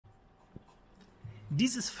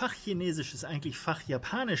Dieses Fach Chinesisch ist eigentlich Fach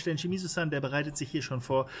Japanisch, denn Shimizu-san, der bereitet sich hier schon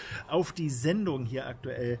vor auf die Sendung hier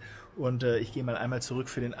aktuell. Und ich gehe mal einmal zurück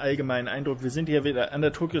für den allgemeinen Eindruck. Wir sind hier wieder an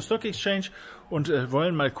der Tokyo Stock Exchange und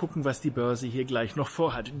wollen mal gucken, was die Börse hier gleich noch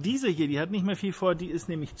vorhat. Diese hier, die hat nicht mehr viel vor, die ist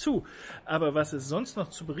nämlich zu. Aber was es sonst noch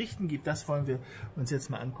zu berichten gibt, das wollen wir uns jetzt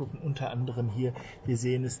mal angucken. Unter anderem hier, wir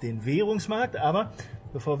sehen es, den Währungsmarkt. Aber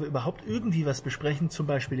bevor wir überhaupt irgendwie was besprechen, zum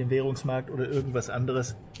Beispiel den Währungsmarkt oder irgendwas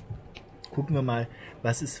anderes, gucken wir mal,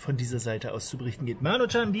 was es von dieser Seite aus zu berichten geht.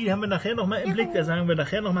 Mano-chan, die haben wir nachher nochmal im Blick, da sagen wir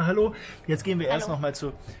nachher nochmal Hallo. Jetzt gehen wir erst nochmal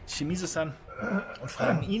zu Shimizu-san und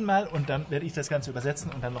fragen ihn mal und dann werde ich das Ganze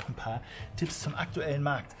übersetzen und dann noch ein paar Tipps zum aktuellen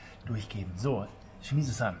Markt durchgeben. So,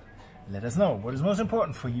 Shimizu-san, let us know what is most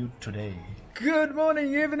important for you today. Good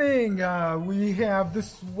morning, evening. We have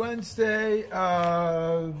this Wednesday,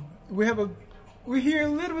 we hear a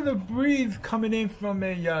little bit of breeze coming in from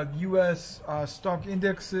a US stock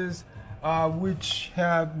indexes, which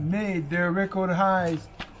have made their record highs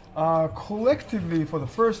collectively for the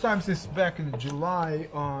first time since back in July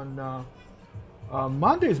on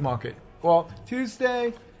Monday's market. Well,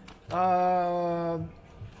 Tuesday,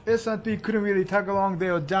 S&P couldn't really tag along.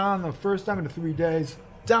 They were down the first time in 3 days,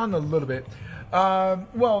 down a little bit.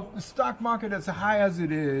 Well, the stock market, as high as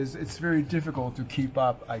it is, it's very difficult to keep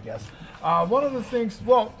up, I guess. One of the things,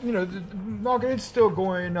 well, you know, the market is still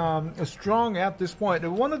going strong at this point.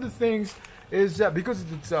 And one of the things is that because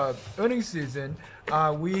it's earnings season,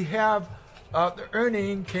 we have the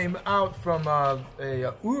earning came out from a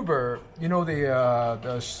Uber, you know,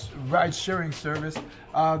 the ride-sharing service.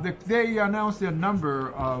 They announced their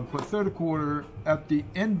number for third quarter at the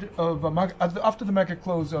end of after the market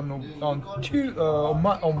closed on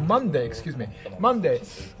Monday. Excuse me, Monday.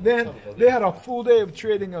 Then they had a full day of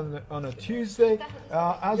trading on a Tuesday.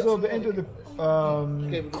 As of the end of the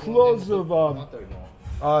close of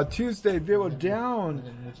Tuesday, they were down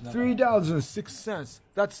 $3.06.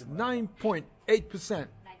 That's 9.8%,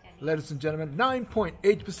 ladies and gentlemen.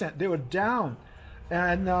 9.8%. They were down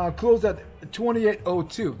and closed at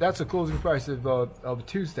 28.02. That's the closing price of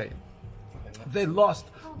Tuesday. They lost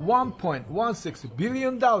 $1.16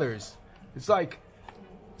 billion. It's like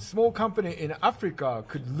a small company in Africa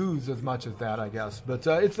could lose as much as that, I guess. But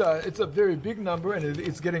it's a very big number, and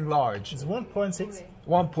it's getting large. It's 1.6?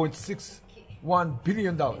 1.61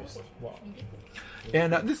 billion dollars. Wow.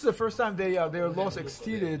 And this is the first time their loss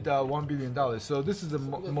exceeded $1 billion. So this is a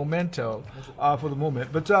memento for the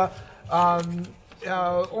moment. But so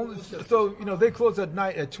you know, they closed at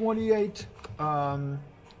night at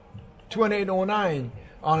 28.09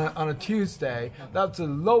 on a Tuesday. That's the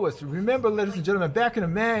lowest. Remember, ladies and gentlemen, back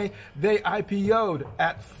in May they IPO'd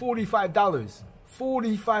at $45.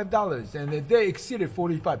 $45, and they exceeded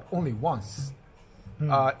 45 only once.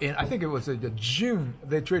 And I think it was June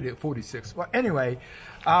they traded at 46. Well, anyway,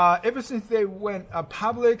 ever since they went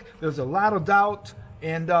public, there's a lot of doubt,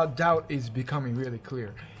 and doubt is becoming really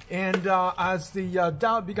clear. And as the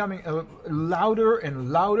doubt becoming louder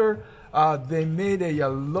and louder, they made a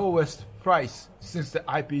lowest price since the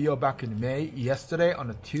IPO back in May, yesterday on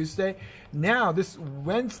a Tuesday. Now, this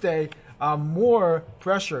Wednesday, more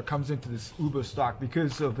pressure comes into this Uber stock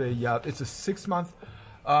because of it's a 6-month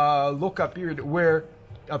lookup period where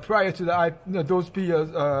prior to the those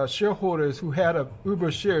shareholders who had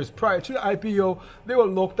Uber shares prior to the IPO, they were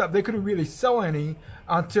locked up. They couldn't really sell any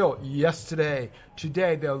until yesterday.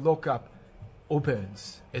 Today their lookup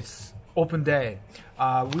opens. It's open day.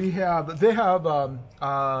 They have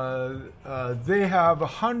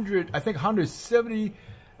 170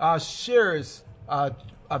 shares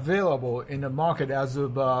available in the market as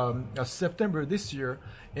of September this year,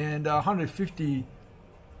 and 150.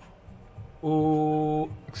 Oh,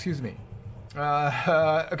 excuse me.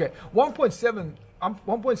 Okay,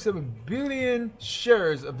 1.7 billion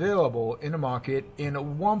shares available in the market, and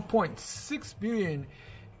 1.6 billion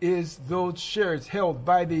is those shares held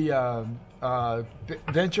by the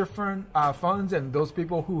venture funds and those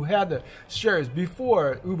people who had the shares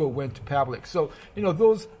before Uber went to public. So, you know,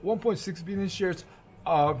 those 1.6 billion shares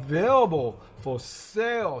are available for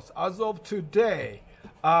sales as of today.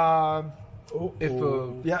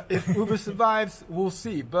 If Uber survives, we'll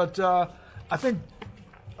see. But I think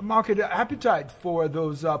market appetite for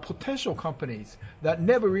those potential companies that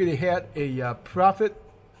never really had a profit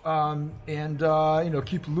and you know,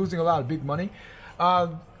 keep losing a lot of big money.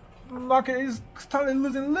 Market is starting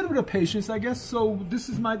losing a little bit of patience, I guess. So this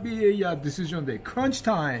might be a decision day. Crunch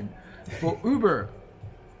time for Uber.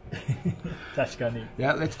 Das kann ich.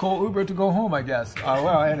 Yeah, let's call Uber to go home, I guess. Well,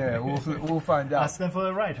 anyway, we'll find out. Ask them for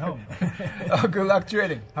a ride home. Good luck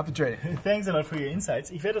trading. Happy trading. Thanks a lot for your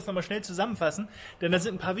insights. Ich werde das nochmal schnell zusammenfassen, denn da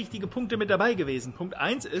sind ein paar wichtige Punkte mit dabei gewesen. Punkt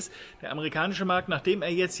 1 ist, der amerikanische Markt, nachdem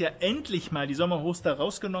er jetzt ja endlich mal die Sommerhochs da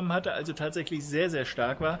rausgenommen hatte, also tatsächlich sehr, sehr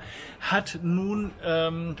stark war, hat nun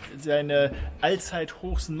seine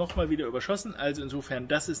Allzeithochs nochmal wieder überschossen. Also insofern,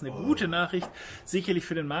 das ist eine gute Nachricht, sicherlich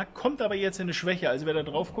für den Markt, kommt aber jetzt in eine Schwäche. Also wer da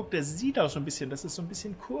drauf guckt, der sieht auch so ein bisschen, dass es so ein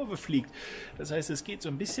bisschen Kurve fliegt. Das heißt, es geht so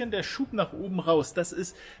ein bisschen der Schub nach oben raus. Das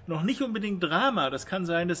ist noch nicht unbedingt Drama. Das kann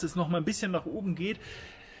sein, dass es noch mal ein bisschen nach oben geht.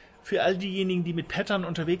 Für all diejenigen, die mit Pattern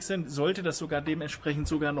unterwegs sind, sollte das sogar dementsprechend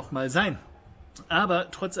sogar noch mal sein. Aber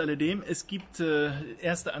trotz alledem, es gibt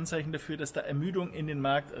erste Anzeichen dafür, dass da Ermüdung in den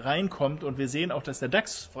Markt reinkommt. Und wir sehen auch, dass der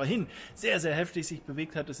DAX vorhin sehr, sehr heftig sich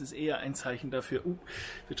bewegt hat. Das ist eher ein Zeichen dafür,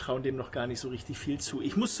 wir trauen dem noch gar nicht so richtig viel zu.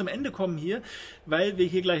 Ich muss zum Ende kommen hier, weil wir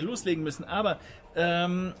hier gleich loslegen müssen. Aber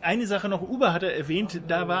eine Sache noch, Uber hat er erwähnt,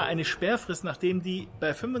 da war eine Sperrfrist, nachdem die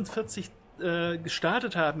bei 45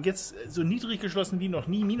 gestartet haben, jetzt so niedrig geschlossen wie noch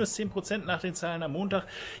nie, minus 10% nach den Zahlen am Montag.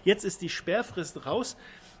 Jetzt ist die Sperrfrist raus.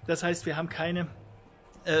 Das heißt, wir haben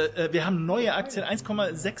wir haben neue Aktien,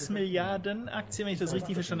 1,6 Milliarden Aktien, wenn ich das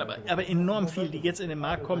richtig verstanden habe, aber enorm viel, die jetzt in den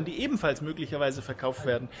Markt kommen, die ebenfalls möglicherweise verkauft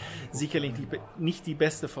werden. Sicherlich nicht die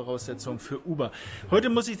beste Voraussetzung für Uber. Heute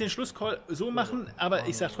muss ich den Schlusscall so machen, aber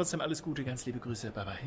ich sage trotzdem alles Gute, ganz liebe Grüße, bye bye.